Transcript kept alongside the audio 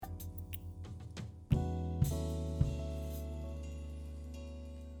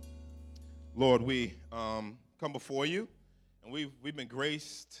Lord, we come before you, and we've been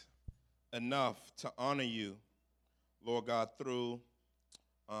graced enough to honor you, Lord God, through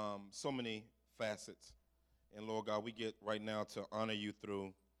so many facets. And Lord God, we get right now to honor you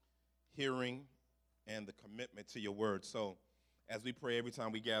through hearing and the commitment to your word. So as we pray every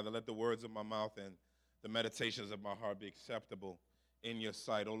time we gather, let the words of my mouth and the meditations of my heart be acceptable in your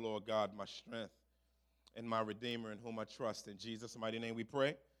sight. Oh Lord God, my strength and my Redeemer in whom I trust. In Jesus' mighty name we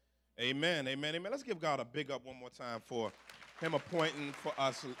pray. Amen, amen, amen. Let's give God a big up one more time for him appointing for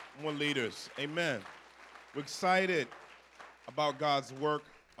us more leaders. Amen. We're excited about God's work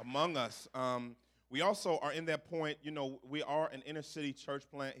among us. We also are in that point, we are an inner city church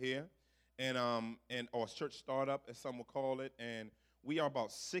plant here, and or church startup, as some will call it, and we are about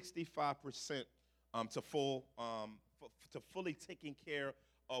 65% to fully taking care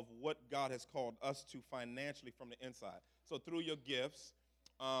of what God has called us to financially from the inside. So through your gifts,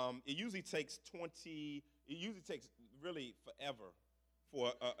 it usually takes really forever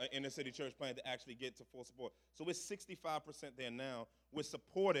for an inner city church plant to actually get to full support. So we're 65% there now. We're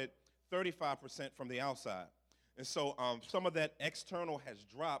supported 35% from the outside. And so some of that external has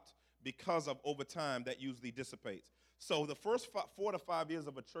dropped because of over time that usually dissipates. So the first 4 to 5 years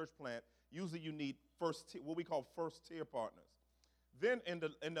of a church plant, usually you need what we call first tier partners. Then in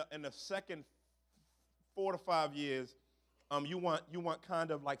the second 4 to 5 years, you want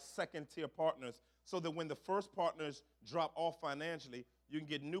kind of like second tier partners, so that when the first partners drop off financially, you can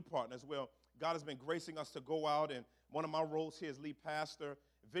get new partners. Well, God has been gracing us to go out, and one of my roles here as lead pastor,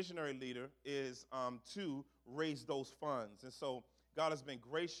 visionary leader, is to raise those funds. And so God has been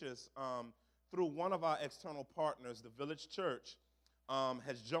gracious through one of our external partners, the Village Church,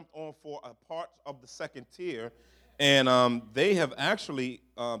 has jumped on for a part of the second tier. And they have actually,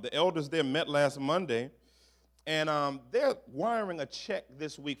 the elders there met last Monday, and they're wiring a check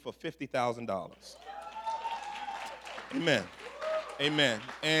this week for $50,000. Amen. Amen.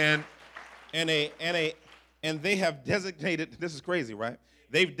 And they have designated, this is crazy, right?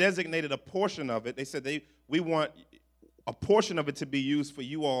 They've designated a portion of it. They said we want a portion of it to be used for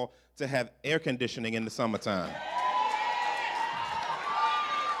you all to have air conditioning in the summertime.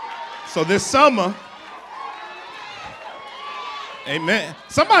 So this summer, amen.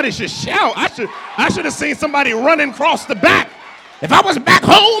 Somebody should shout. I should have seen somebody running across the back. If I was back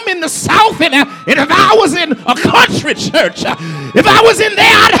home in the South, and if I was in a country church, if I was in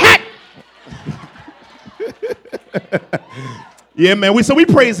there, I'd have. Yeah, man. So we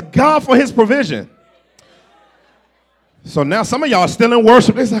praise God for his provision. So now some of y'all are still in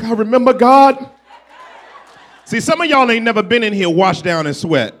worship. It's like, I remember God. See, some of y'all ain't never been in here washed down in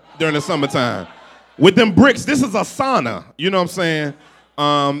sweat during the summertime. With them bricks, this is a sauna. You know what I'm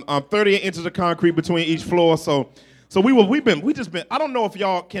saying? 38 inches of concrete between each floor. So we just been. I don't know if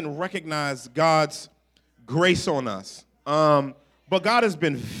y'all can recognize God's grace on us, but God has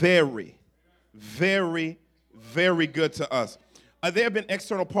been very, very, very good to us. There have been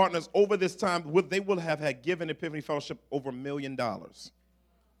external partners over this time. They will have had given Epiphany Fellowship over $1 million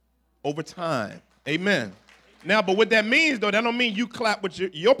over time. Amen. Now, but what that means, though, that don't mean you clap with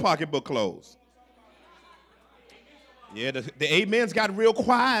your pocketbook closed. Yeah, the amens got real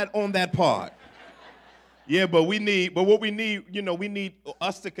quiet on that part. Yeah, but we need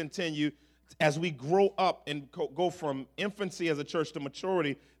us to continue as we grow up and go from infancy as a church to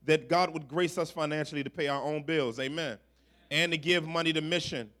maturity, that God would grace us financially to pay our own bills. Amen. And to give money to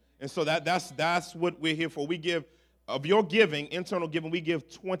mission. And so that's what we're here for. We give, of your giving, internal giving, we give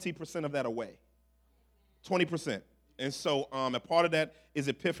 20% of that away. 20%. And so a part of that is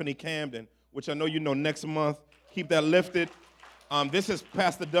Epiphany Camden, which I know you know next month. Keep that lifted. This is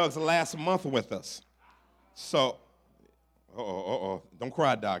Pastor Doug's last month with us. So, don't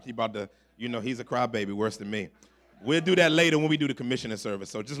cry, Doc. He about to, he's a crybaby, worse than me. We'll do that later when we do the commissioning service.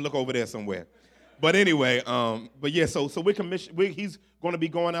 So just look over there somewhere. But anyway, so he's going to be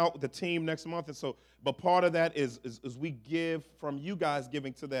going out with the team next month, and so. But part of that is we give from you guys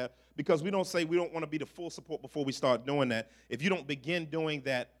giving to that, because we don't say we don't want to be the full support before we start doing that. If you don't begin doing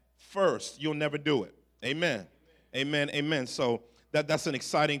that first, you'll never do it. Amen. Amen. Amen. So that's an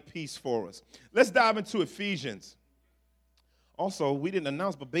exciting piece for us. Let's dive into Ephesians. Also, we didn't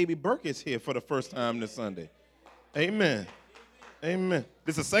announce, but Baby Burke is here for the first time this Sunday. Amen. Amen.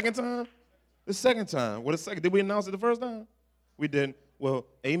 This is the second time? The second time. What, the second? Did we announce it the first time? We didn't. Well,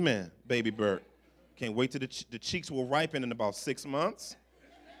 amen, Baby Burke. Can't wait till the cheeks will ripen in about 6 months.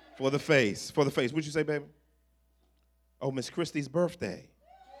 For the face. What'd you say, baby? Oh, Miss Christie's birthday.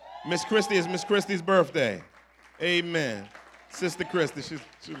 Miss Christie is Miss Christie's birthday. Amen. Sister Christie,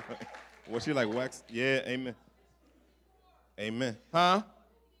 she like wax? Yeah, amen. Amen. Huh?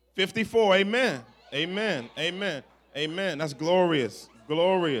 54. Amen. Amen. Amen. Amen. That's glorious.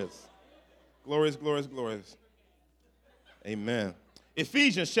 Glorious. Glorious, glorious, glorious. Amen.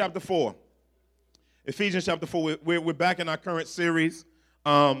 Ephesians chapter 4. Ephesians chapter 4. We're back in our current series.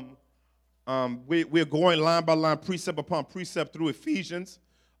 We're going line by line, precept upon precept through Ephesians.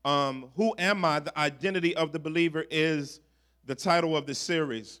 Who am I? The identity of the believer is the title of this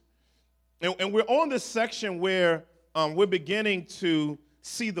series. And we're on this section where we're beginning to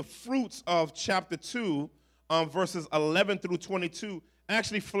see the fruits of chapter 2, verses 11 through 22,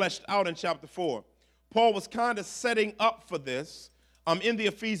 actually fleshed out in chapter 4. Paul was kind of setting up for this in the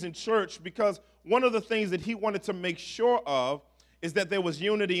Ephesian church because one of the things that he wanted to make sure of is that there was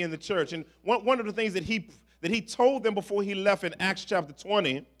unity in the church. And one of the things that he told them before he left in Acts chapter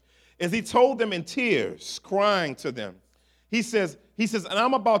 20 is he told them in tears, crying to them. He says, and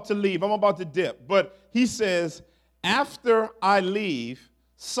I'm about to leave, I'm about to dip, but he says, after I leave,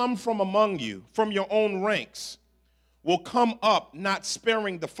 some from among you, from your own ranks, will come up, not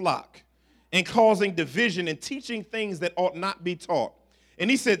sparing the flock, and causing division and teaching things that ought not be taught.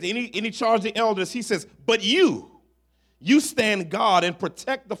 And he said, and he charged the elders, he says, but you stand guard and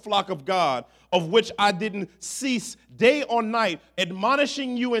protect the flock of God, of which I didn't cease day or night,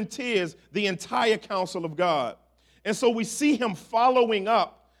 admonishing you in tears, the entire counsel of God. And so we see him following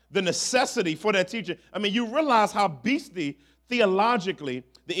up the necessity for that teaching. I mean, you realize how beastly theologically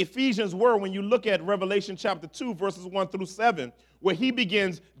the Ephesians were when you look at Revelation chapter 2, verses 1 through 7, where he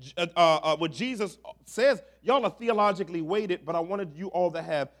begins, where Jesus says, y'all are theologically weighted, but I wanted you all to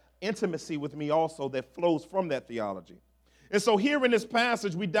have intimacy with me also that flows from that theology. And so here in this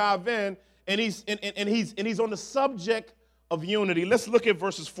passage, we dive in, and he's on the subject of unity. Let's look at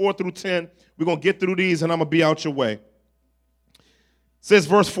verses 4 through 10. We're going to get through these, and I'm going to be out your way. It says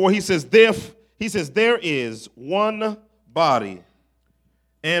verse 4, he says, there is one body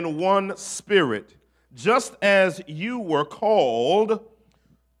and one spirit, just as you were called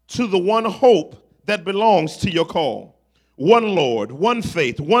to the one hope that belongs to your call. One Lord, one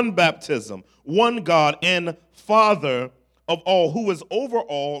faith, one baptism, one God and Father of all, who is over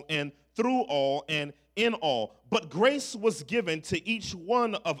all and through all and in all. But grace was given to each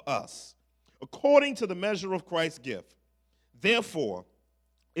one of us according to the measure of Christ's gift. Therefore,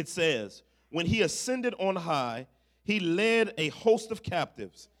 it says, when he ascended on high, he led a host of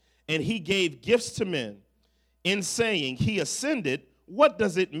captives, and he gave gifts to men. In saying he ascended, what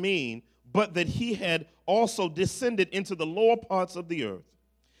does it mean but that he had also descended into the lower parts of the earth?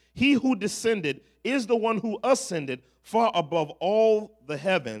 He who descended is the one who ascended far above all the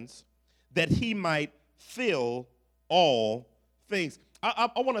heavens, that he might fill all things.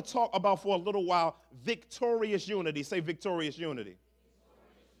 I want to talk about for a little while victorious unity. Say victorious unity.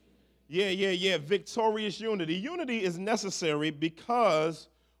 Yeah. Victorious unity. Unity is necessary because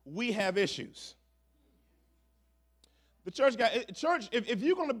we have issues. The church, if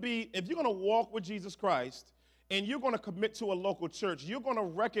you're going to walk with Jesus Christ and you're going to commit to a local church, you're going to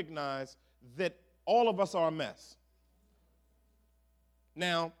recognize that all of us are a mess.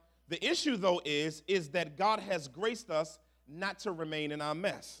 Now, the issue, though, is that God has graced us not to remain in our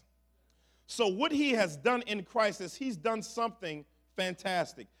mess. So what he has done in Christ is he's done something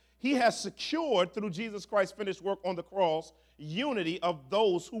fantastic. He has secured, through Jesus Christ's finished work on the cross, unity of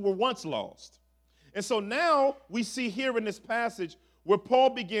those who were once lost. And so now we see here in this passage where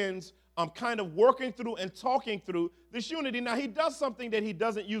Paul begins kind of working through and talking through this unity. Now, he does something that he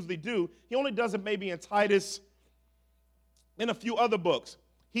doesn't usually do. He only does it maybe in Titus and a few other books.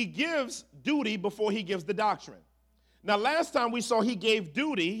 He gives duty before he gives the doctrine. Now, last time we saw he gave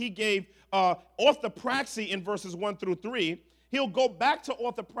duty, he gave orthopraxy in verses 1 through 3. He'll go back to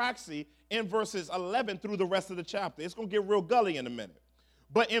orthopraxy in verses 11 through the rest of the chapter. It's going to get real gully in a minute.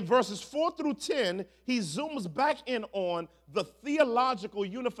 But in verses 4 through 10, he zooms back in on the theological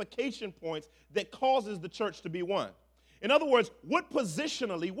unification points that causes the church to be one. In other words, what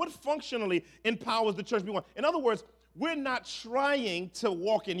positionally, what functionally empowers the church to be one? In other words, we're not trying to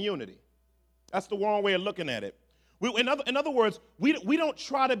walk in unity. That's the wrong way of looking at it. In other words, we don't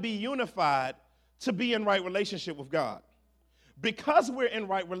try to be unified to be in right relationship with God. Because we're in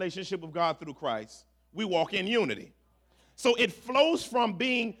right relationship with God through Christ, we walk in unity. So it flows from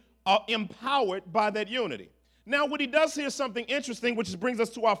being empowered by that unity. Now, what he does here is something interesting, which brings us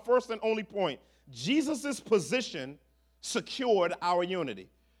to our first and only point. Jesus' position secured our unity.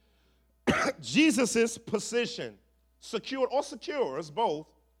 Jesus' position secured or secures both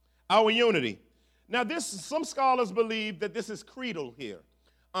our unity. Now, some scholars believe that this is creedal here.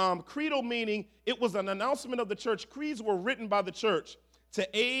 Creedal meaning it was an announcement of the church. Creeds were written by the church to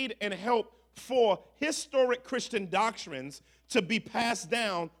aid and help for historic Christian doctrines to be passed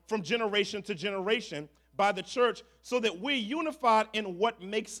down from generation to generation by the church so that we're unified in what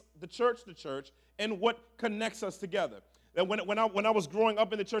makes the church and what connects us together. And when I was growing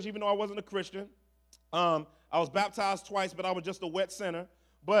up in the church, even though I wasn't a Christian, I was baptized twice, but I was just a wet sinner.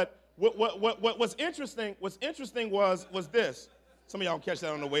 But what's interesting was this. Some of y'all catch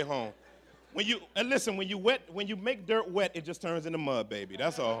that on the way home. When you make dirt wet, it just turns into mud, baby.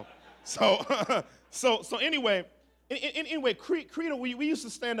 That's all. So anyway, creed. We used to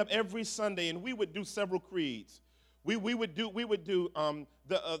stand up every Sunday and we would do several creeds. We would do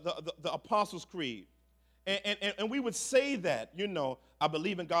the Apostles' Creed, and we would say that, I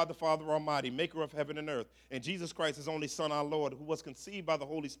believe in God the Father Almighty, maker of heaven and earth, and Jesus Christ, his only Son, our Lord, who was conceived by the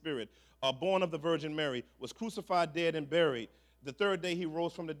Holy Spirit, born of the Virgin Mary, was crucified, dead, and buried. The third day he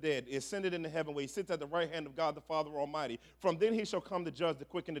rose from the dead, ascended into heaven, where he sits at the right hand of God the Father Almighty. From then he shall come to judge the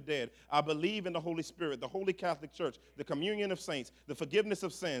quick and the dead. I believe in the Holy Spirit, the Holy Catholic Church, the communion of saints, the forgiveness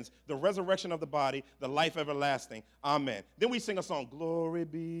of sins, the resurrection of the body, the life everlasting. Amen. Then we sing a song, glory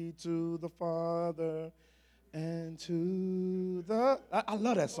be to the Father and to the... I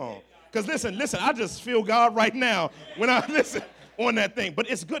love that song. Because listen, I just feel God right now when I listen on that thing.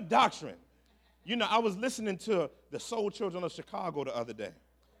 But it's good doctrine. I was listening to the Soul Children of Chicago the other day.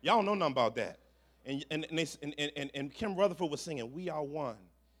 Y'all don't know nothing about that. And Kim Rutherford was singing, we are one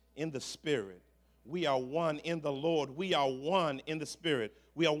in the Spirit. We are one in the Lord. We are one in the Spirit.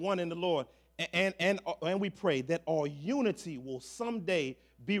 We are one in the Lord. And we pray that our unity will someday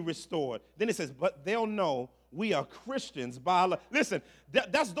be restored. Then it says, but they'll know we are Christians by love. Listen,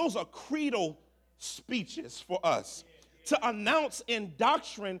 those are creedal speeches for us. To announce in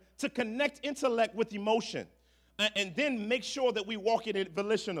doctrine, to connect intellect with emotion, and then make sure that we walk in it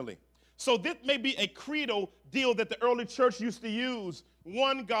volitionally. So this may be a creedal deal that the early church used to use.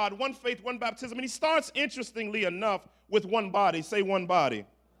 One God, one faith, one baptism. And he starts, interestingly enough, with one body. Say one body.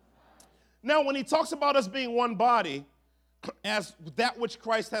 Now, when he talks about us being one body, as that which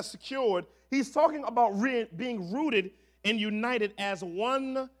Christ has secured, he's talking about being rooted and united as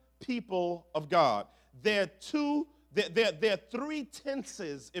one people of God. There are three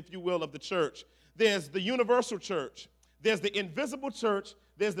tenses, if you will, of the church. There's the universal church. There's the invisible church.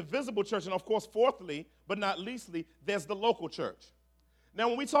 There's the visible church. And, of course, fourthly, but not leastly, there's the local church. Now,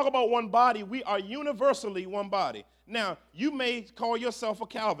 when we talk about one body, we are universally one body. Now, you may call yourself a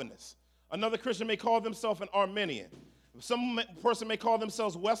Calvinist. Another Christian may call themselves an Arminian. Some person may call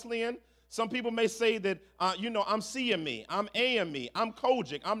themselves Wesleyan. Some people may say that, I'm CME, I'm AME, I'm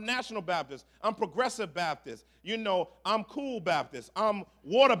Kojic, I'm National Baptist, I'm Progressive Baptist, I'm Cool Baptist, I'm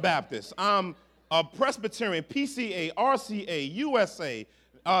Water Baptist, I'm Presbyterian, PCA, RCA, USA,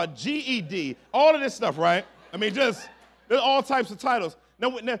 GED, all of this stuff, right? I mean, there's all types of titles.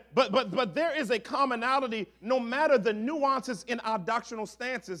 Now, but there is a commonality, no matter the nuances in our doctrinal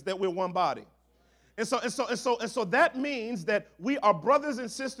stances, that we're one body. And so that means that we are brothers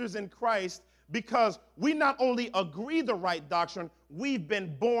and sisters in Christ because we not only agree the right doctrine, we've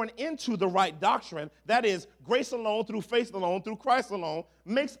been born into the right doctrine. That is, grace alone, through faith alone, through Christ alone,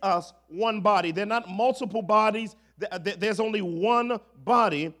 makes us one body. They're not multiple bodies. There's only one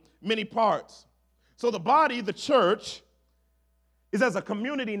body, many parts. So the body, the church, is as a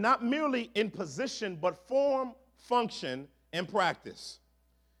community not merely in position, but form, function, and practice.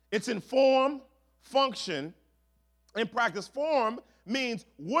 It's in form, function, and practice. Form means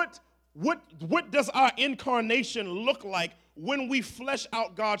what does our incarnation look like when we flesh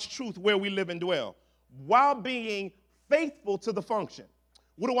out God's truth where we live and dwell, while being faithful to the function.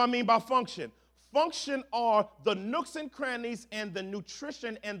 What do I mean by function? Function are the nooks and crannies and the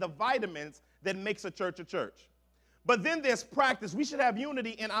nutrition and the vitamins that makes a church a church. But then there's practice. We should have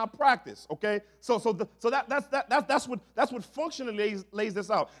unity in our practice, okay? So that's what functionally lays this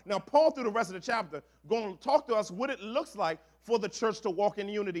out. Now, Paul, through the rest of the chapter, going to talk to us what it looks like for the church to walk in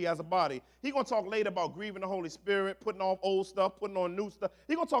unity as a body. He's going to talk later about grieving the Holy Spirit, putting off old stuff, putting on new stuff.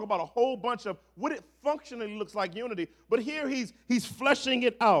 He's going to talk about a whole bunch of what it functionally looks like unity. But here he's fleshing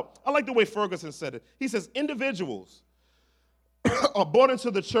it out. I like the way Ferguson said it. He says, individuals are brought into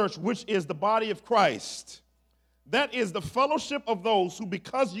the church, which is the body of Christ. That is the fellowship of those who,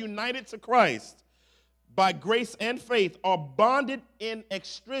 because united to Christ by grace and faith, are bonded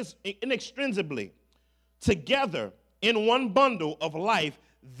inextricably together in one bundle of life.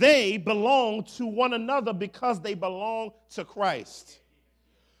 They belong to one another because they belong to Christ.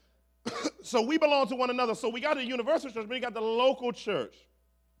 So we belong to one another. So we got a universal church, but we got the local church.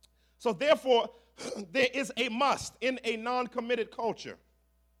 So therefore, there is a must in a non-committed culture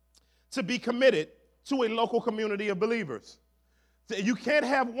to be committed to a local community of believers. You can't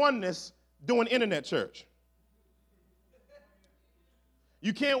have oneness doing internet church.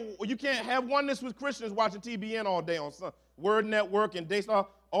 You can't have oneness with Christians watching TBN all day on Word Network and Daystar,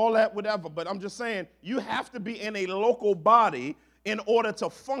 all that, whatever. But I'm just saying, you have to be in a local body in order to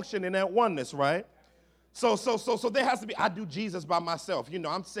function in that oneness, right? So there has to be, I do Jesus by myself. You know,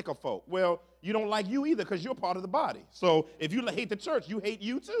 I'm sick of folk. Well, you don't like you either because you're part of the body. So if you hate the church, you hate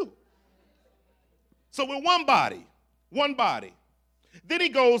you too. So we're one body, one body. Then he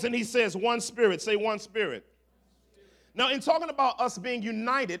goes and he says one spirit. Say one spirit. Now, in talking about us being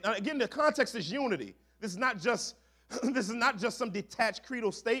united, again, the context is unity. This is not just some detached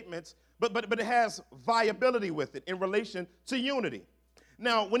creedal statements, but it has viability with it in relation to unity.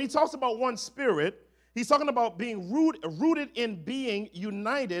 Now, when he talks about one spirit, he's talking about being rooted in being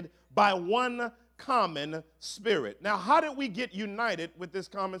united by one common spirit. Now, how did we get united with this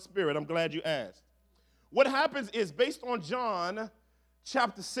common spirit? I'm glad you asked. What happens is, based on John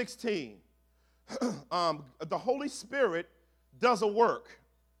chapter 16, the Holy Spirit does a work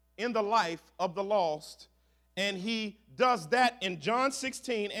in the life of the lost, and he does that in John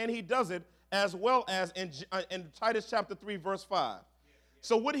 16, and he does it as well as in Titus chapter 3, verse 5.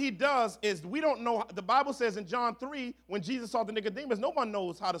 So what he does is, we don't know, the Bible says in John 3, when Jesus saw the Nicodemus, no one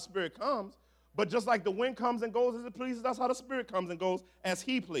knows how the Spirit comes, but just like the wind comes and goes as it pleases, that's how the Spirit comes and goes as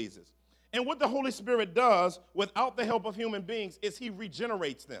he pleases. And what the Holy Spirit does without the help of human beings is he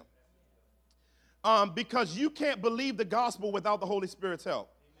regenerates them. Because you can't believe the gospel without the Holy Spirit's help.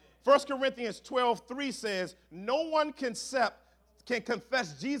 1 Corinthians 12:3 says, no one can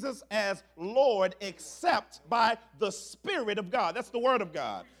confess Jesus as Lord except by the Spirit of God. That's the Word of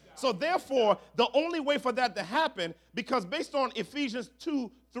God. So therefore, the only way for that to happen, because based on Ephesians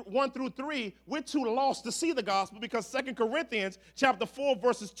 2:1-3, we're too lost to see the gospel, because 2 Corinthians chapter 4,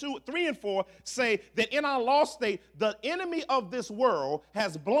 verses 3 and 4 say that in our lost state, the enemy of this world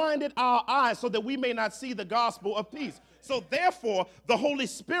has blinded our eyes so that we may not see the gospel of peace. So therefore, the Holy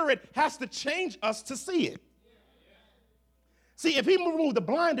Spirit has to change us to see it. See, if he removed the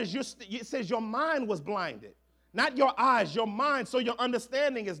blinders, it says your mind was blinded. Not your eyes, your mind, so your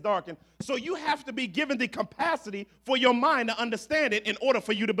understanding is darkened. So you have to be given the capacity for your mind to understand it in order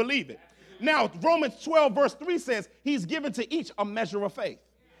for you to believe it. Now, Romans 12, verse 3 says he's given to each a measure of faith.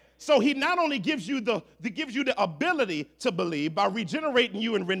 So he not only gives you the ability to believe by regenerating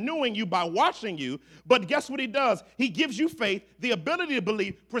you and renewing you by washing you, but guess what he does? He gives you faith, the ability to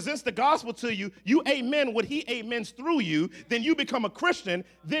believe, presents the gospel to you, you amen what he amens through you, then you become a Christian,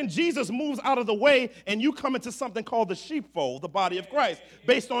 then Jesus moves out of the way and you come into something called the sheepfold, the body of Christ,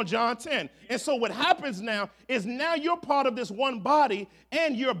 based on John 10. And so what happens now is now you're part of this one body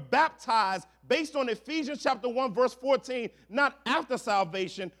and you're baptized based on Ephesians chapter 1, verse 14, not after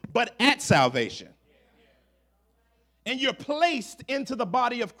salvation, but at salvation. And you're placed into the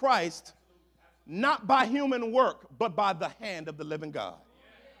body of Christ, not by human work, but by the hand of the living God.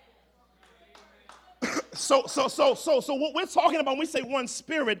 So what we're talking about when we say one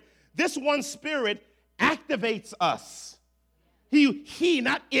spirit, this one spirit activates us. He,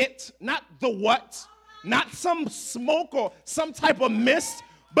 not it, not the what, not some smoke or some type of mist,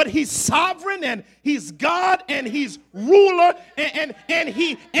 but he's sovereign and he's God and he's ruler and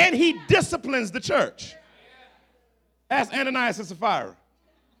he disciplines the church. Ask Ananias and Sapphira.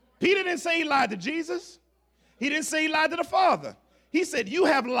 Peter didn't say he lied to Jesus. He didn't say he lied to the Father. He said, you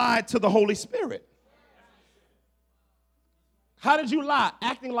have lied to the Holy Spirit. How did you lie?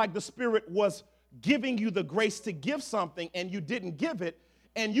 Acting like the Spirit was giving you the grace to give something and you didn't give it.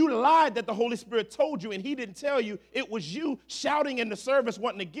 And you lied that the Holy Spirit told you and he didn't tell you. It was you shouting in the service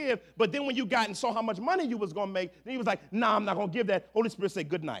wanting to give. But then when you got and saw how much money you was going to make, then he was like, nah, I'm not going to give that. Holy Spirit said,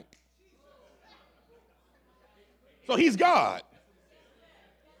 good night. So he's God.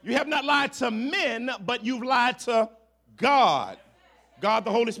 You have not lied to men, but you've lied to God. God,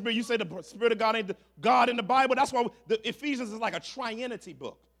 the Holy Spirit. You say the Spirit of God ain't the God in the Bible. That's why the Ephesians is like a triunity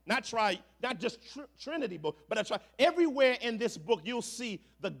book. Not just Trinity book, but everywhere in this book you'll see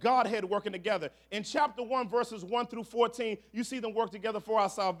the Godhead working together. In chapter 1, verses 1-14, you see them work together for our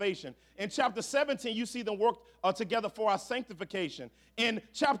salvation. In chapter 17, you see them work together for our sanctification. In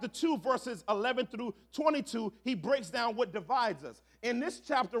chapter 2, verses 11-22, he breaks down what divides us. In this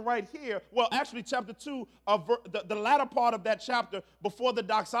chapter right here, well, actually chapter 2, the latter part of that chapter before the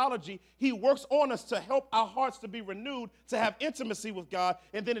doxology, he works on us to help our hearts to be renewed, to have intimacy with God.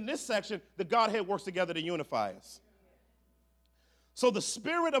 And then in this section, the Godhead works together to unify us. So the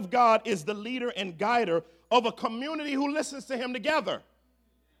Spirit of God is the leader and guider of a community who listens to him together.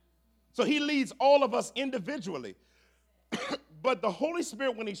 So he leads all of us individually. But the Holy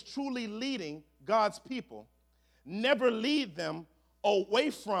Spirit, when he's truly leading God's people, never lead them away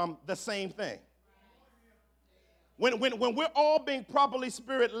from the same thing. When we're all being properly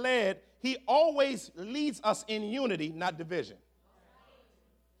Spirit-led, he always leads us in unity, not division.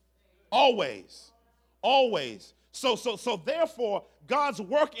 Always. Always. So therefore, God's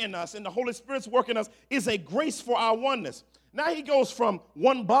work in us and the Holy Spirit's work in us is a grace for our oneness. Now he goes from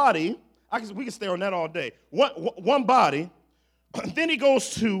one body, we can stay on that all day, one body, then he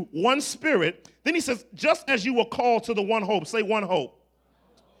goes to one spirit, then he says, just as you were called to the one hope. Say one hope.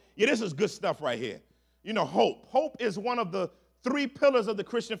 Yeah, this is good stuff right here. You know, hope. Hope is one of the three pillars of the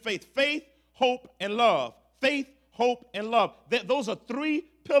Christian faith. Faith, hope, and love. Faith, hope, and love. Those are three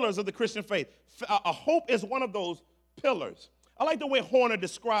pillars of the Christian faith. A hope is one of those pillars. I like the way Horner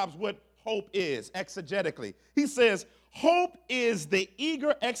describes what hope is exegetically. He says, hope is the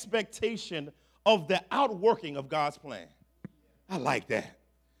eager expectation of the outworking of God's plan. I like that.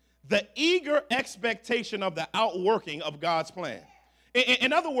 The eager expectation of the outworking of God's plan.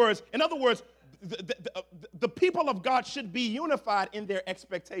 In other words, the people of God should be unified in their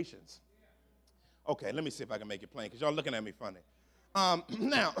expectations. Okay, let me see if I can make it plain, because y'all looking at me funny.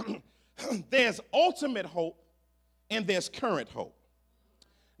 Now, there's ultimate hope and there's current hope.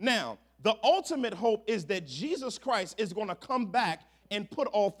 Now, the ultimate hope is that Jesus Christ is going to come back and put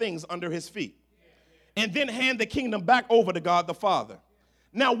all things under his feet and then hand the kingdom back over to God the Father.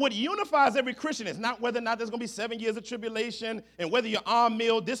 Now, what unifies every Christian is not whether or not there's going to be 7 years of tribulation and whether you're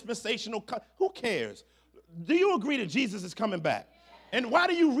amill, dispensational. Who cares? Do you agree that Jesus is coming back? And why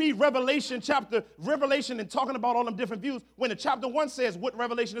do you read Revelation and talking about all them different views when the chapter 1 says what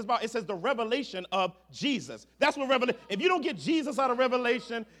Revelation is about? It says the revelation of Jesus. That's what Revelation. If you don't get Jesus out of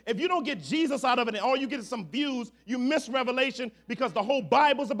Revelation, if you don't get Jesus out of it and all you get is some views, you miss Revelation, because the whole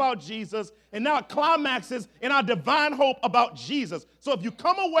Bible's about Jesus, and now it climaxes in our divine hope about Jesus. So if you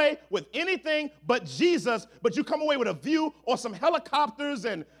come away with anything but Jesus, but you come away with a view or some helicopters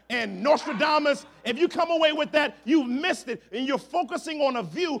and Nostradamus, if you come away with that, you've missed it, and you're focusing on a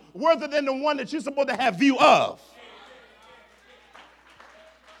view rather than the one that you're supposed to have view of.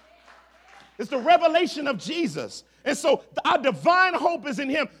 It's the revelation of Jesus. And so our divine hope is in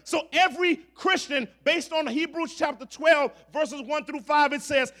him. So every Christian, based on Hebrews chapter 12, verses 1 through 5, it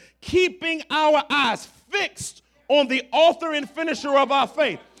says, keeping our eyes fixed on the author and finisher of our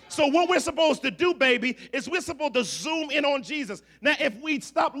faith. So what we're supposed to do, baby, is we're supposed to zoom in on Jesus. Now, if we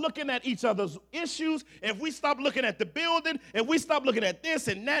stop looking at each other's issues, if we stop looking at the building, if we stop looking at this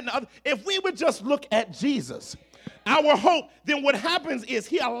and that and the other, if we would just look at Jesus, our hope, then what happens is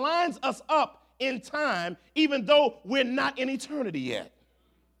he aligns us up in time, even though we're not in eternity yet.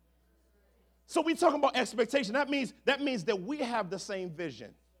 So we talking about expectation. That means that we have the same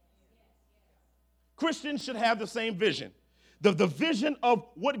vision. Christians should have the same vision. The vision of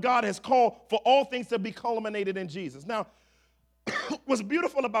what God has called for all things to be culminated in Jesus. Now, what's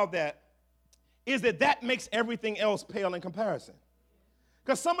beautiful about that is that makes everything else pale in comparison.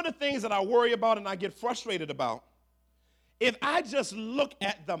 Because some of the things that I worry about and I get frustrated about, if I just look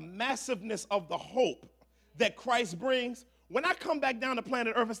at the massiveness of the hope that Christ brings, when I come back down to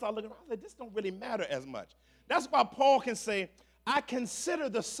planet Earth and start looking around, I say, this don't really matter as much. That's why Paul can say, I consider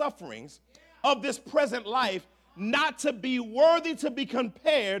the sufferings of this present life not to be worthy to be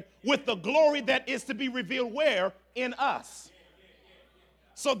compared with the glory that is to be revealed where? In us.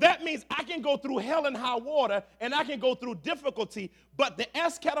 So that means I can go through hell and high water, and I can go through difficulty, but the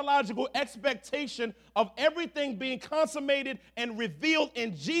eschatological expectation of everything being consummated and revealed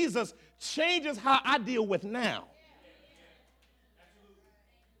in Jesus changes how I deal with now.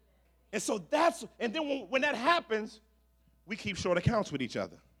 And so and then when that happens, we keep short accounts with each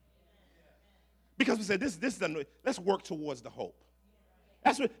other. Because we said, let's work towards the hope.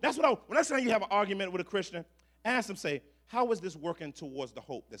 When I say you have an argument with a Christian, ask them, say, how is this working towards the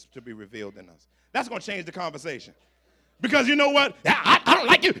hope that's to be revealed in us? That's going to change the conversation. Because you know what? I don't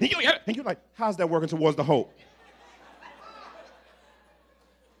like you. And you're like, how's that working towards the hope?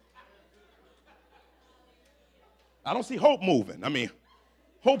 I don't see hope moving. I mean,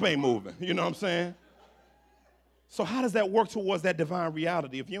 hope ain't moving. You know what I'm saying? So how does that work towards that divine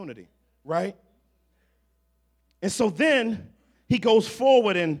reality of unity, right? And so then he goes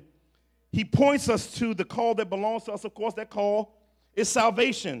forward and he points us to the call that belongs to us. Of course, that call is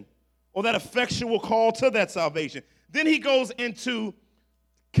salvation, or that effectual call to that salvation. Then he goes into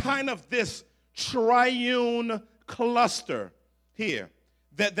kind of this triune cluster here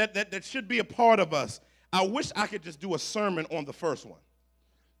that should be a part of us. I wish I could just do a sermon on the first one.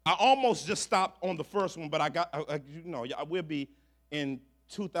 I almost just stopped on the first one, but I we'll be in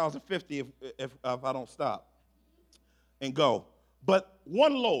 2050 if I don't stop and go. But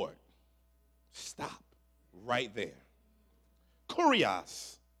one Lord, stop right there.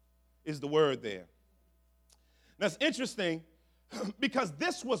 Kurios is the word there. That's interesting because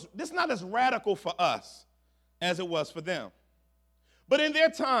this not as radical for us as it was for them. But in their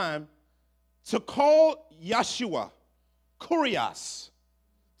time, to call Yeshua, Kurios,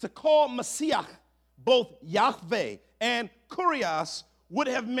 to call Messiah, both Yahweh and Kurios, would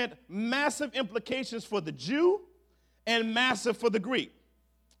have meant massive implications for the Jew and massive for the Greek.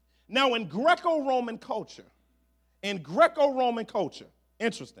 Now, in Greco-Roman culture,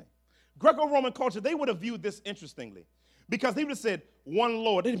 interesting, Greco-Roman culture, they would have viewed this interestingly because they would have said, one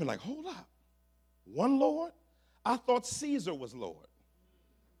Lord. They'd have been like, hold up, one Lord? I thought Caesar was Lord.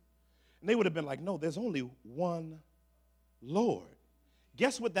 And they would have been like, no, there's only one Lord.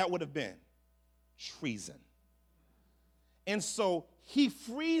 Guess what that would have been? Treason. And so he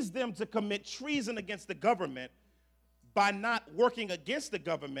frees them to commit treason against the government by not working against the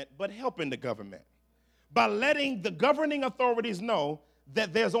government, but helping the government, by letting the governing authorities know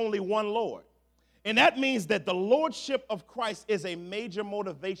that there's only one Lord. And that means that the lordship of Christ is a major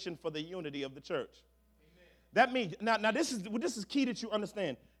motivation for the unity of the church. Amen. That means, now this is key that you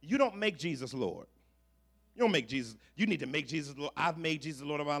understand. You don't make Jesus Lord. You don't make Jesus. You need to make Jesus Lord. I've made Jesus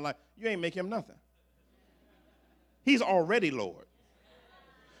Lord of our life. You ain't make him nothing. He's already Lord.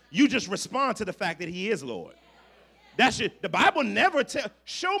 You just respond to the fact that he is Lord. The Bible never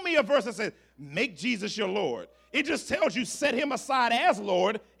show me a verse that says, make Jesus your Lord. It just tells you set him aside as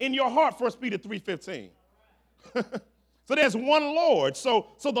Lord in your heart, 1 Peter 3:15. So there's one Lord. So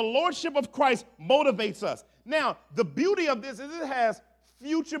the lordship of Christ motivates us. Now, the beauty of this is it has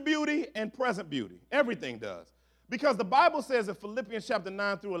future beauty and present beauty. Everything does. Because the Bible says in Philippians chapter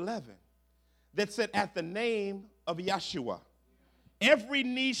 9 through 11 that said, at the name of Yeshua, every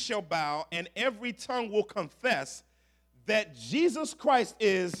knee shall bow and every tongue will confess that Jesus Christ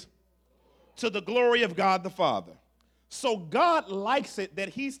is to the glory of God the Father. So God likes it that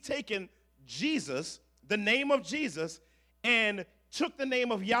he's taken Jesus, the name of Jesus, and took the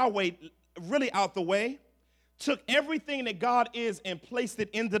name of Yahweh really out the way, took everything that God is and placed it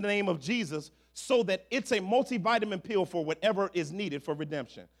in the name of Jesus so that it's a multivitamin pill for whatever is needed for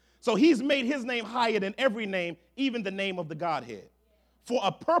redemption. So he's made his name higher than every name, even the name of the Godhead, for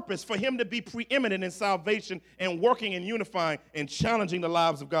a purpose, for him to be preeminent in salvation and working and unifying and challenging the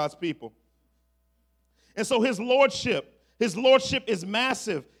lives of God's people. And so his lordship is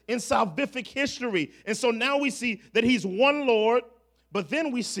massive in salvific history. And so now we see that he's one Lord, but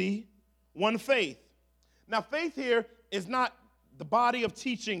then we see one faith. Now, faith here is not the body of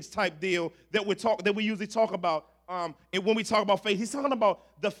teachings type deal that we usually talk about when we talk about faith. He's talking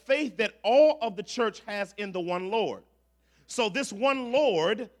about the faith that all of the church has in the one Lord. So this one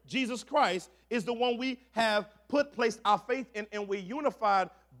Lord, Jesus Christ, is the one we have placed our faith in, and we're unified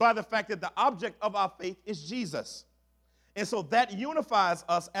by the fact that the object of our faith is Jesus. And so that unifies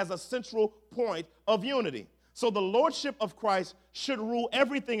us as a central point of unity. So the lordship of Christ should rule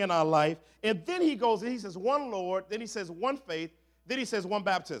everything in our life. And then he goes and he says one Lord, then he says one faith, then he says one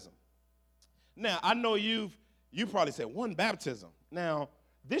baptism. Now, I know you probably said one baptism. Now,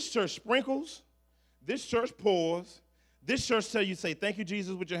 this church sprinkles, this church pours, this church tell you say thank you,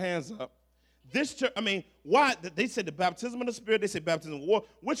 Jesus, with your hands up. This church, why? They said the baptism of the Spirit, they said baptism of water.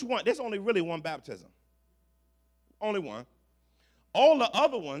 Which one? There's only really one baptism. Only one. All the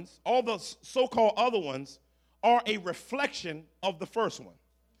other ones, all the so-called other ones, are a reflection of the first one.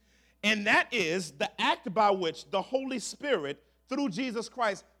 And that is the act by which the Holy Spirit, through Jesus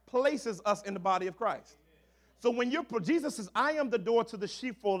Christ, places us in the body of Christ. So when Jesus says, I am the door to the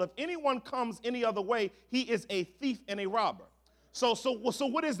sheepfold. If anyone comes any other way, he is a thief and a robber. So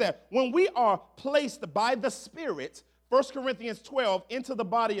what is that? When we are placed by the Spirit, 1 Corinthians 12, into the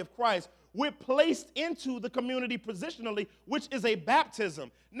body of Christ, we're placed into the community positionally, which is a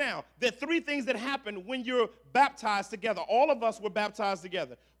baptism. Now, there are three things that happen when you're baptized together. All of us were baptized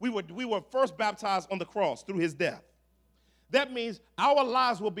together. We were first baptized on the cross through his death. That means our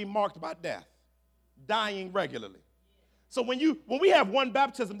lives will be marked by death, dying regularly. So when we have one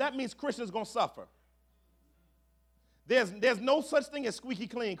baptism, that means Christians are going to suffer. There's no such thing as squeaky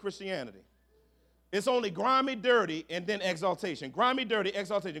clean Christianity. It's only grimy, dirty, and then exaltation. Grimy, dirty,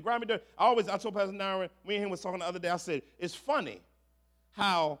 exaltation. Grimy, dirty. I told Pastor Nara, me and him was talking the other day, I said, it's funny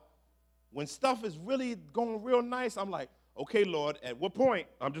how when stuff is really going real nice, I'm like, okay, Lord, at what point?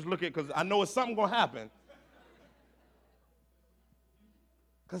 I'm just looking because I know it's something going to happen.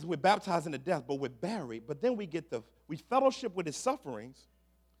 Because we're baptized into death, but we're buried. But then we fellowship with his sufferings,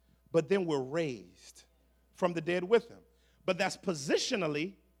 but then we're raised from the dead with him. But that's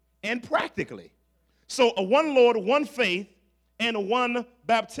positionally and practically. So a one Lord, one faith, and one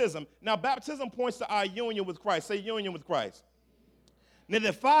baptism. Now, baptism points to our union with Christ. Say union with Christ. Now, there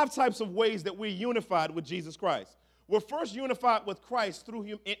are 5 types of ways that we're unified with Jesus Christ. We're first unified with Christ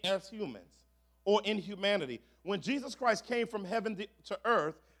as humans or in humanity. When Jesus Christ came from heaven to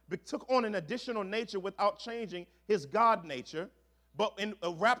earth, took on an additional nature without changing his God nature, but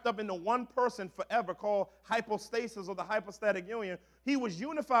wrapped up into one person forever called hypostasis or the hypostatic union, he was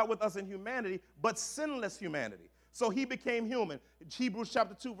unified with us in humanity, but sinless humanity. So he became human. Hebrews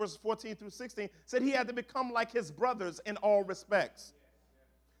chapter 2, verses 14 through 16 said he had to become like his brothers in all respects.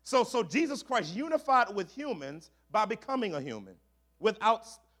 So Jesus Christ unified with humans by becoming a human without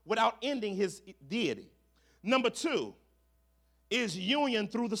ending his deity. Number 2 is union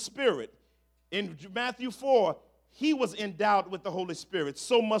through the Spirit. In Matthew 4, he was endowed with the Holy Spirit.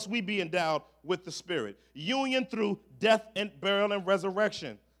 So must we be endowed with the Spirit. Union through death and burial and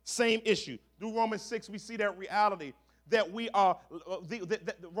resurrection. Same issue. Through Romans 6, we see that reality that we are,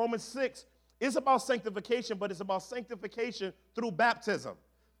 Romans 6 is about sanctification, but it's about sanctification through baptism.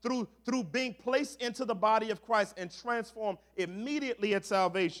 Through being placed into the body of Christ and transformed immediately at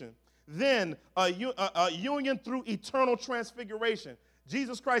salvation. Then a union through eternal transfiguration.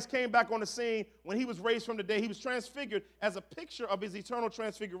 Jesus Christ came back on the scene when he was raised from the dead. He was transfigured as a picture of his eternal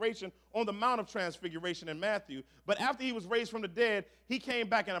transfiguration on the Mount of Transfiguration in Matthew. But after he was raised from the dead, he came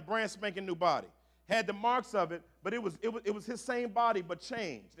back in a brand spanking new body. Had the marks of it, but it was his same body but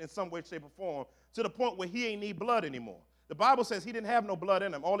changed in some way, shape, or form to the point where he ain't need blood anymore. The Bible says he didn't have no blood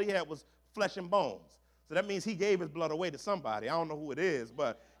in him. All he had was flesh and bones. So that means he gave his blood away to somebody. I don't know who it is,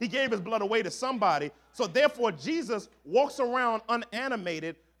 but he gave his blood away to somebody. So therefore, Jesus walks around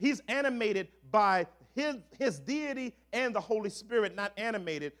unanimated. He's animated by his deity and the Holy Spirit, not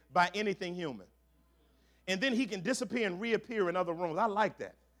animated by anything human. And then he can disappear and reappear in other rooms. I like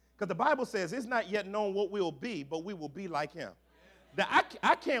that. Because the Bible says it's not yet known what we'll be, but we will be like him. Now,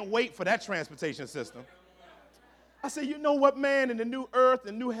 I can't wait for that transportation system. I said, you know what, man, in the new earth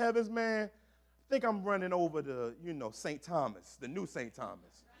and new heavens, man, I think I'm running over to, St. Thomas, the new St.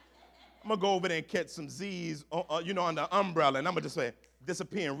 Thomas. I'm going to go over there and catch some Z's, on the umbrella, and I'm going to just say,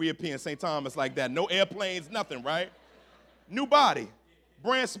 disappear and reappear in St. Thomas like that. No airplanes, nothing, right? New body,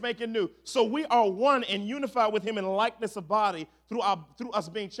 brand spanking new. So we are one and unified with him in likeness of body through us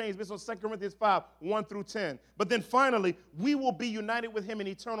being changed. Based on 2 Corinthians 5, 1 through 10. But then finally, we will be united with him in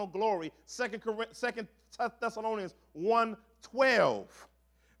eternal glory. 2 Thessalonians 1:12,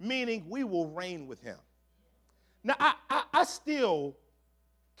 meaning we will reign with him. Now, I still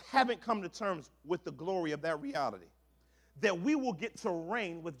haven't come to terms with the glory of that reality, that we will get to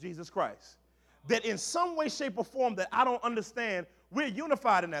reign with Jesus Christ. That in some way, shape, or form that I don't understand, we're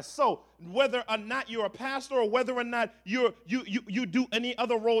unified in that. So whether or not you're a pastor or whether or not you do any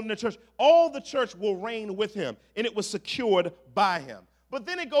other role in the church, all the church will reign with him, and it was secured by him. But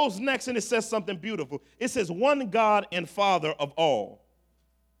then it goes next and it says something beautiful. It says, one God and Father of all.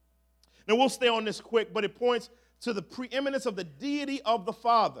 Now we'll stay on this quick, but it points to the preeminence of the deity of the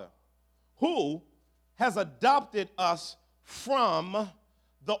Father, who has adopted us from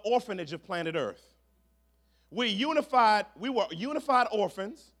the orphanage of planet Earth. We were unified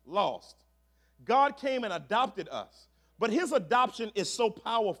orphans, lost. God came and adopted us. But his adoption is so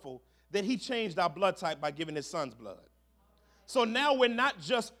powerful that he changed our blood type by giving his son's blood. So now we're not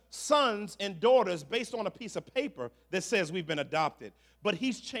just sons and daughters based on a piece of paper that says we've been adopted, but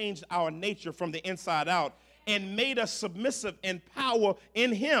he's changed our nature from the inside out and made us submissive and power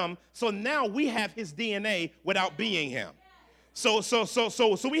in him. So now we have his DNA without being him. So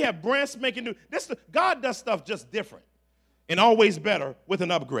we have brand spanking new. God does stuff just different and always better with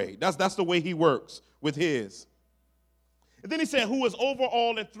an upgrade. That's the way he works with his. And then he said, who is over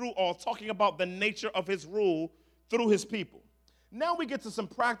all and through all, talking about the nature of his rule through his people. Now we get to some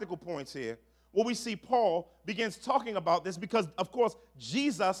practical points here where we see Paul begins talking about this because, of course,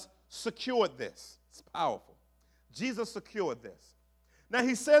 Jesus secured this. It's powerful. Jesus secured this. Now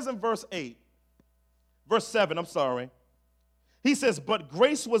he says in verse 7, he says, but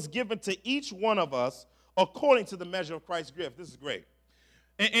grace was given to each one of us according to the measure of Christ's gift. This is great.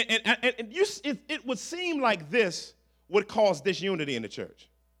 And it would seem like this would cause disunity in the church.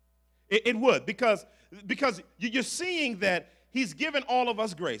 It would, because you're seeing that he's given all of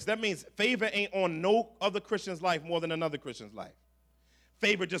us grace. That means favor ain't on no other Christian's life more than another Christian's life.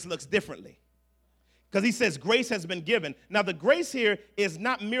 Favor just looks differently. Because he says grace has been given. Now, the grace here is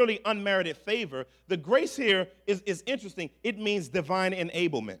not merely unmerited favor. The grace here is interesting. It means divine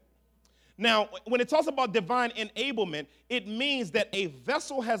enablement. Now, when it talks about divine enablement, it means that a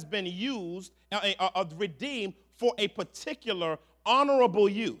vessel has been used, redeemed for a particular honorable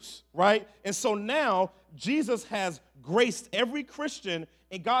use, right? And so now Jesus has graced every Christian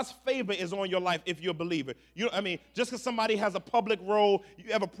and God's favor is on your life if you're a believer. Just because somebody has a public role,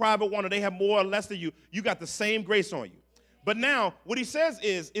 you have a private one, or they have more or less than you, you got the same grace on you. But now, what he says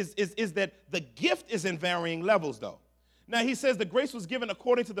is that the gift is in varying levels, though. Now, he says the grace was given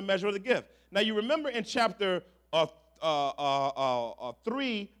according to the measure of the gift. Now, you remember in chapter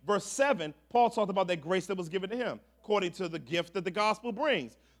 3, verse 7, Paul talked about that grace that was given to him, according to the gift that the gospel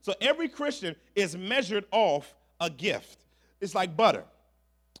brings. So every Christian is measured off a gift. It's like butter.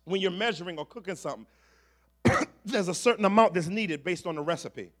 When you're measuring or cooking something, there's a certain amount that's needed based on the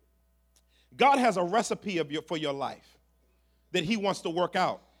recipe. God has a recipe for your life that he wants to work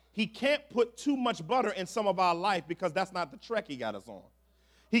out. He can't put too much butter in some of our life because that's not the track he got us on.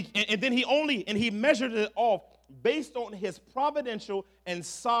 He measured it off based on his providential and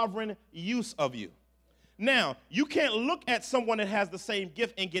sovereign use of you. Now, you can't look at someone that has the same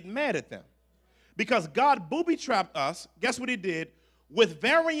gift and get mad at them, because God booby-trapped us, guess what he did, with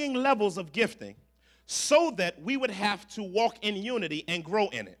varying levels of gifting so that we would have to walk in unity and grow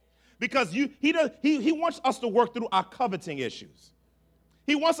in it. Because he wants us to work through our coveting issues.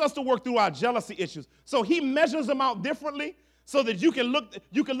 He wants us to work through our jealousy issues. So he measures them out differently so that you can look,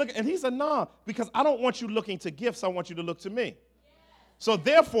 and he said, nah, because I don't want you looking to gifts, I want you to look to me. So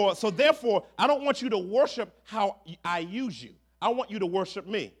therefore, I don't want you to worship how I use you. I want you to worship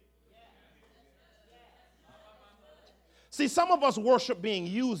me. See, some of us worship being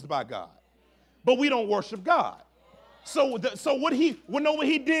used by God, but we don't worship God. So what he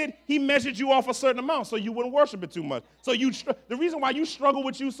did, he measured you off a certain amount so you wouldn't worship it too much. So the reason why you struggle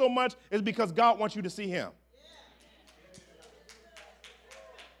with you so much is because God wants you to see him.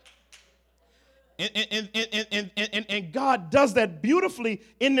 And God does that beautifully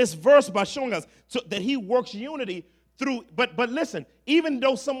in this verse by showing us that he works unity through, but listen, even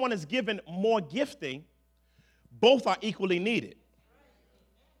though someone is given more gifting, both are equally needed.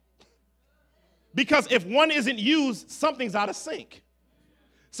 Because if one isn't used, something's out of sync.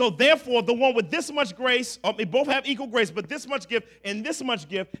 So therefore, the one with this much grace, they both have equal grace, but this much gift and this much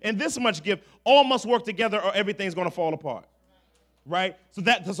gift and this much gift all must work together or everything's going to fall apart. Right? So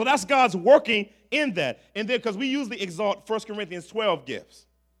that's God's working in that. And then, because we usually exalt 1 Corinthians 12 gifts.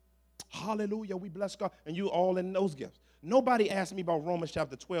 Hallelujah, we bless God. And you all in those gifts. Nobody asked me about Romans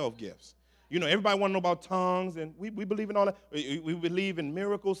chapter 12 gifts. You know, everybody want to know about tongues, and we believe in all that. We believe in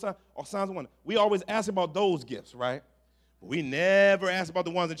miracles or signs of wonder. We always ask about those gifts, right? But we never ask about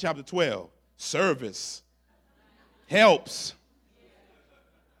the ones in chapter 12. Service, helps,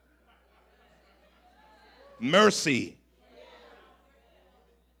 mercy.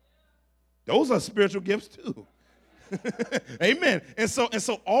 Those are spiritual gifts too. Amen. And so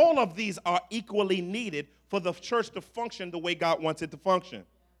all of these are equally needed for the church to function the way God wants it to function.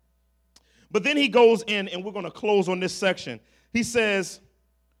 But then he goes in, and we're going to close on this section. He says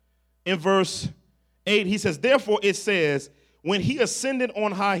in verse 8, he says, therefore it says, when he ascended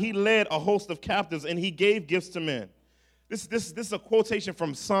on high, he led a host of captives, and he gave gifts to men. This is a quotation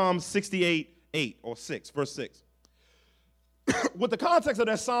from Psalm 68:8 or 6, verse 6. What the context of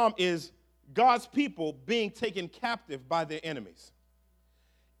that psalm is God's people being taken captive by their enemies.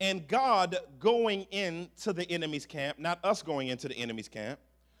 And God going into the enemy's camp, not us going into the enemy's camp,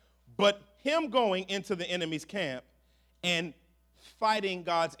 but him going into the enemy's camp and fighting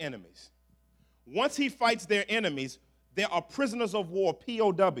God's enemies. Once he fights their enemies, there are prisoners of war,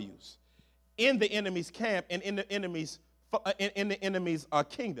 POWs, in the enemy's camp and in the enemy's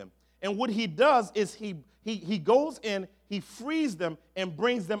kingdom. And what he does is he goes in, he frees them and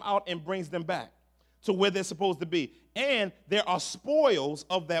brings them out and brings them back to where they're supposed to be. And there are spoils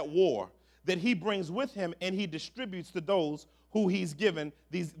of that war that he brings with him, and he distributes to those who he's given,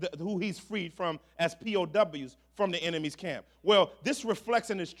 who he's freed from as POWs from the enemy's camp. Well, this reflects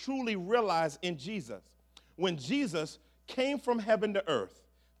and is truly realized in Jesus. When Jesus came from heaven to earth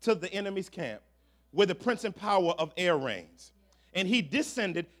to the enemy's camp, where the prince and power of air reigns, and he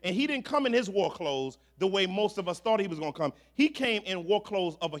descended, and he didn't come in his war clothes the way most of us thought he was going to come. He came in war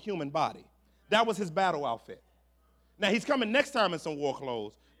clothes of a human body. That was his battle outfit. Now, he's coming next time in some war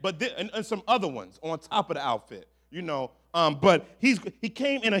clothes, but and some other ones on top of the outfit, you know. But he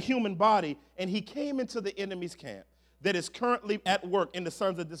came in a human body, and he came into the enemy's camp that is currently at work in the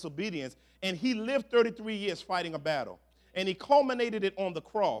sons of disobedience, and he lived 33 years fighting a battle, and he culminated it on the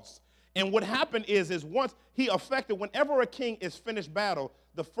cross. And what happened is once he affected, whenever a king is finished battle,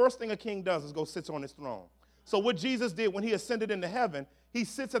 the first thing a king does is go sits on his throne. So what Jesus did when he ascended into heaven, he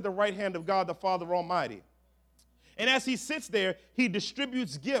sits at the right hand of God the Father Almighty. And as he sits there, he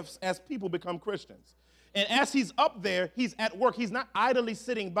distributes gifts as people become Christians. And as he's up there, he's at work. He's not idly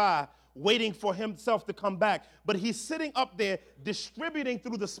sitting by waiting for himself to come back. But he's sitting up there distributing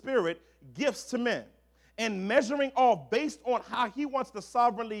through the Spirit gifts to men and measuring off based on how he wants to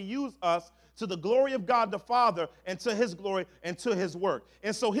sovereignly use us to the glory of God the Father and to his glory and to his work.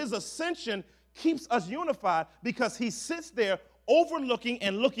 And so his ascension keeps us unified because he sits there overlooking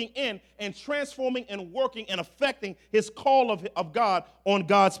and looking in and transforming and working and affecting his call of God on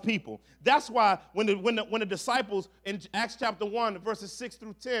God's people. That's why when the disciples in Acts chapter 1, verses 6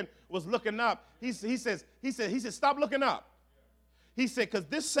 through 10 was looking up, he said, stop looking up. He said, because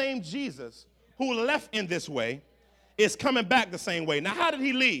this same Jesus who left in this way is coming back the same way. Now, how did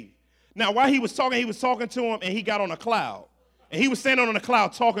he leave? Now, while he was talking to him, and he got on a cloud. And he was standing on a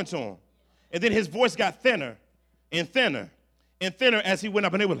cloud talking to him. And then his voice got thinner and thinner and thinner as he went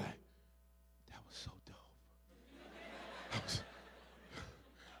up. And they were like, that was so dope.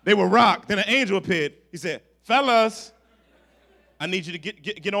 They were rocked. Then an angel appeared. He said, fellas, I need you to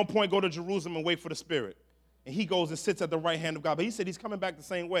get on point, go to Jerusalem and wait for the Spirit. And he goes and sits at the right hand of God. But he said he's coming back the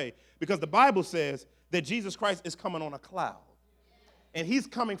same way because the Bible says that Jesus Christ is coming on a cloud. And he's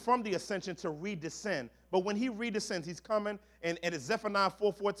coming from the ascension to redescend. But when he redescends, he's coming, and as Zephaniah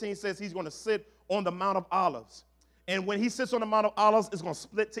 4:14 says, he's going to sit on the Mount of Olives. And when he sits on the Mount of Olives, it's going to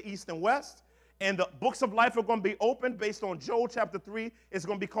split to east and west. And the books of life are going to be opened based on Joel chapter 3. It's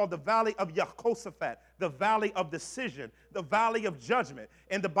going to be called the Valley of Yehoshaphat, the Valley of Decision, the Valley of Judgment.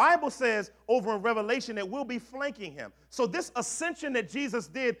 And the Bible says over in Revelation that we'll be flanking him. So this ascension that Jesus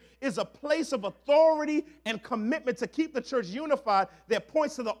did is a place of authority and commitment to keep the church unified that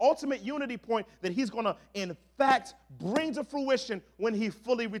points to the ultimate unity point that he's going to, in fact, bring to fruition when he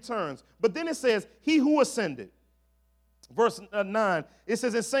fully returns. But then it says, he who ascended. Verse 9, it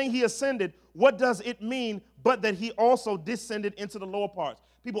says, in saying he ascended, what does it mean but that he also descended into the lower parts?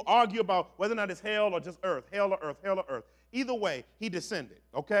 People argue about whether or not it's hell or just earth, hell or earth, hell or earth. Either way, he descended,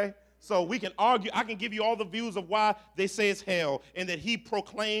 okay? So we can argue. I can give you all the views of why they say it's hell and that he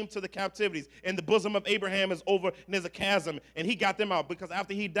proclaimed to the captivities and the bosom of Abraham is over and there's a chasm and he got them out because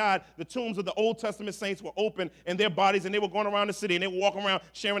after he died, the tombs of the Old Testament saints were open and their bodies and they were going around the city and they were walking around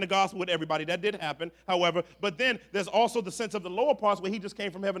sharing the gospel with everybody. That did happen, however. But then there's also the sense of the lower parts where he just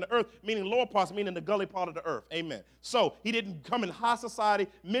came from heaven to earth, meaning lower parts, meaning the gully part of the earth. Amen. So he didn't come in high society,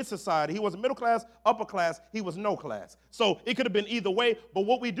 mid society. He wasn't middle class, upper class. He was no class. So it could have been either way. But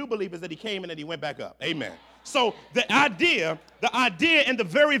what we do believe is that he came and then he went back up. Amen. So the idea and the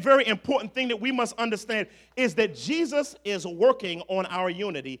very, very important thing that we must understand is that Jesus is working on our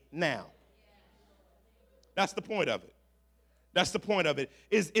unity now. That's the point of it. That's the point of it,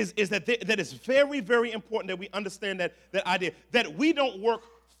 is that that it's very, very important that we understand that idea, that we don't work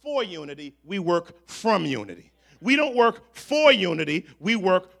for unity, we work from unity. We don't work for unity, we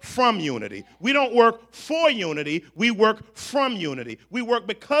work from unity. We don't work for unity, we work from unity. We work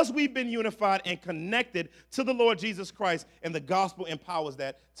because we've been unified and connected to the Lord Jesus Christ, and the gospel empowers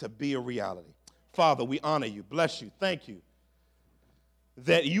that to be a reality. Father, we honor you, bless you, thank you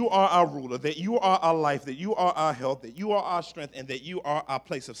that you are our ruler, that you are our life, that you are our health, that you are our strength, and that you are our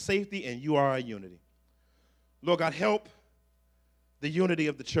place of safety, and you are our unity. Lord God, help the unity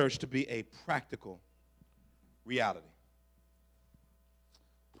of the church to be a practical reality.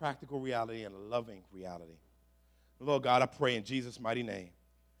 Practical reality and a loving reality. Lord God, I pray in Jesus' mighty name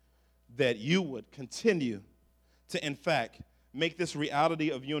that you would continue to, in fact, make this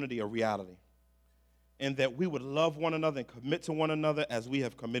reality of unity a reality, and that we would love one another and commit to one another as we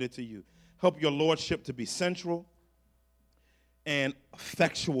have committed to you. Help your lordship to be central and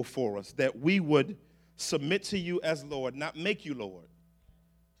effectual for us, that we would submit to you as Lord, not make you Lord,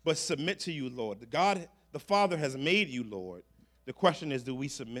 but submit to you, Lord. The Father has made you Lord. The question is, do we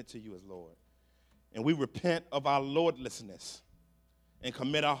submit to you as Lord? And we repent of our lordlessness and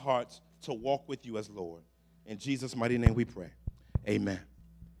commit our hearts to walk with you as Lord. In Jesus' mighty name we pray. Amen.